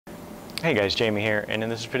Hey guys, Jamie here, and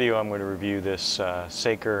in this video I'm going to review this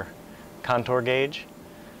Saker contour gauge.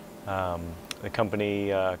 The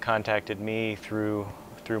company contacted me through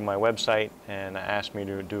my website and asked me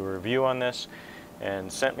to do a review on this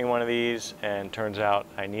and sent me one of these, and turns out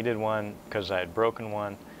I needed one because I had broken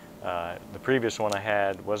one. The previous one I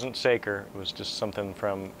had wasn't Saker, it was just something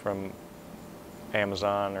from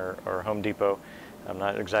Amazon or Home Depot. I'm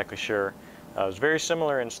not exactly sure. It was very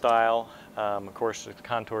similar in style. Of course, it's a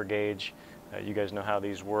contour gauge. You guys know how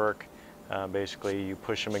these work. Basically, you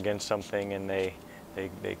push them against something and they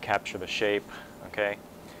capture the shape. Okay.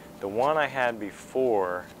 The one I had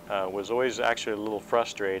before was always actually a little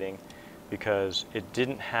frustrating because it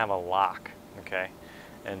didn't have a lock. Okay,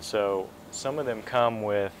 and so some of them come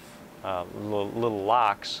with little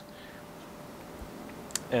locks,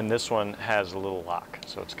 and this one has a little lock.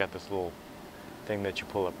 So it's got this little thing that you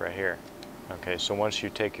pull up right here. Okay, so once you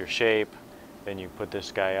take your shape, then you put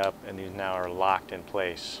this guy up, and these now are locked in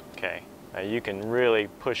place. Okay, now you can really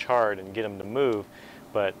push hard and get them to move,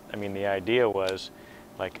 but I mean the idea was,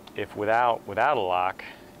 like, if without a lock,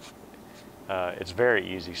 it's very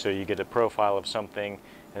easy. So you get a profile of something,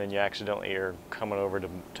 and then you accidentally are coming over to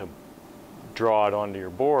draw it onto your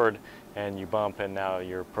board, and you bump, and now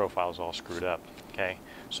your profile's all screwed up. Okay,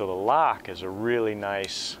 so the lock is a really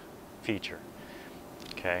nice feature.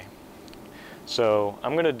 Okay. So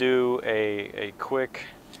I'm going to do a quick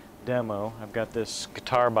demo. I've got this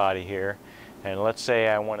guitar body here, and let's say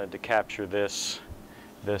I wanted to capture this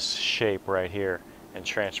shape right here and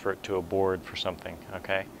transfer it to a board for something.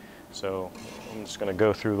 Okay, so I'm just going to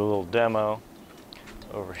go through the little demo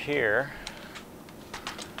over here.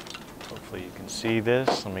 Hopefully you can see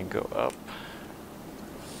this. Let me go up.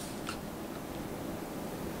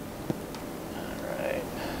 All right.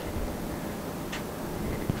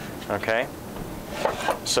 Okay.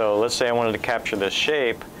 So let's say I wanted to capture this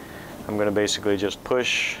shape. I'm going to basically just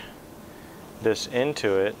push this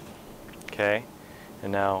into it, okay?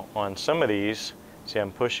 And now on some of these, see,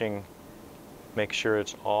 I'm pushing, make sure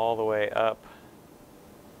it's all the way up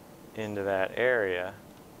into that area,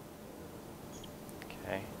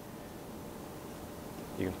 okay?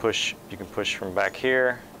 You can push from back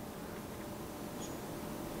here,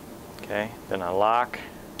 okay? Then I lock,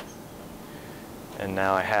 and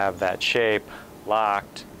now I have that shape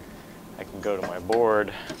locked. I can go to my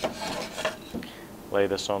board, lay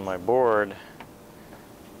this on my board,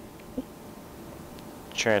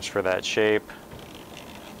 transfer that shape,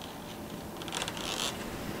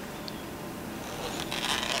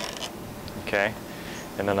 okay,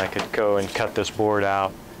 and then I could go and cut this board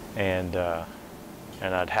out, and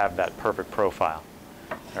I'd have that perfect profile.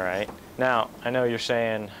 All right. Now I know you're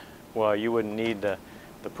saying, well, you wouldn't need the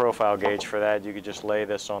profile gauge for that. You could just lay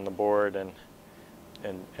this on the board and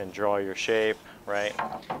draw your shape, right?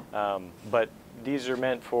 But these are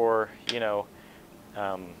meant for, you know,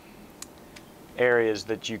 areas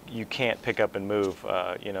that you can't pick up and move.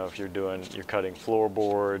 You know, if you're cutting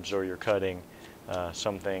floorboards, or you're cutting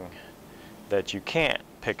something that you can't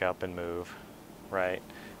pick up and move, right?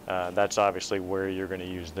 That's obviously where you're going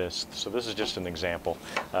to use this. So this is just an example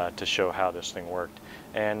to show how this thing worked,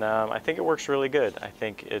 and I think it works really good. I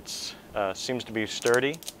think it's seems to be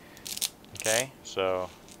sturdy. Okay, so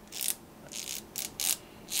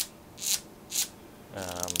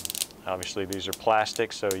obviously these are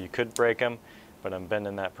plastic, so you could break them, but I'm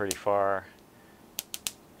bending that pretty far,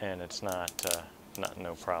 and it's not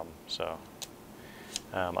no problem. So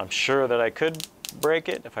I'm sure that I could break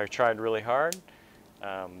it if I tried really hard,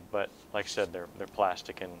 but like I said, they're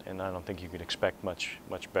plastic, and I don't think you could expect much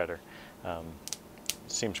better. It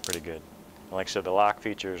seems pretty good. And like I said, the lock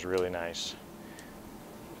feature is really nice.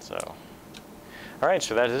 So. All right,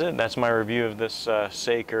 so that is it. That's my review of this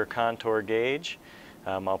Saker contour gauge.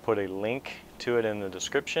 I'll put a link to it in the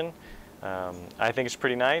description. I think it's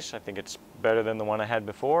pretty nice. I think it's better than the one I had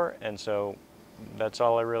before, and so that's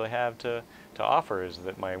all I really have to offer, is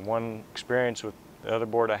that my one experience with the other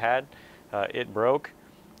board I had, it broke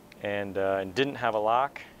and didn't have a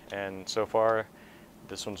lock, and so far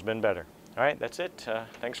this one's been better. All right, that's it.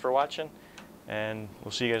 Thanks for watching, and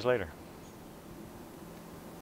we'll see you guys later.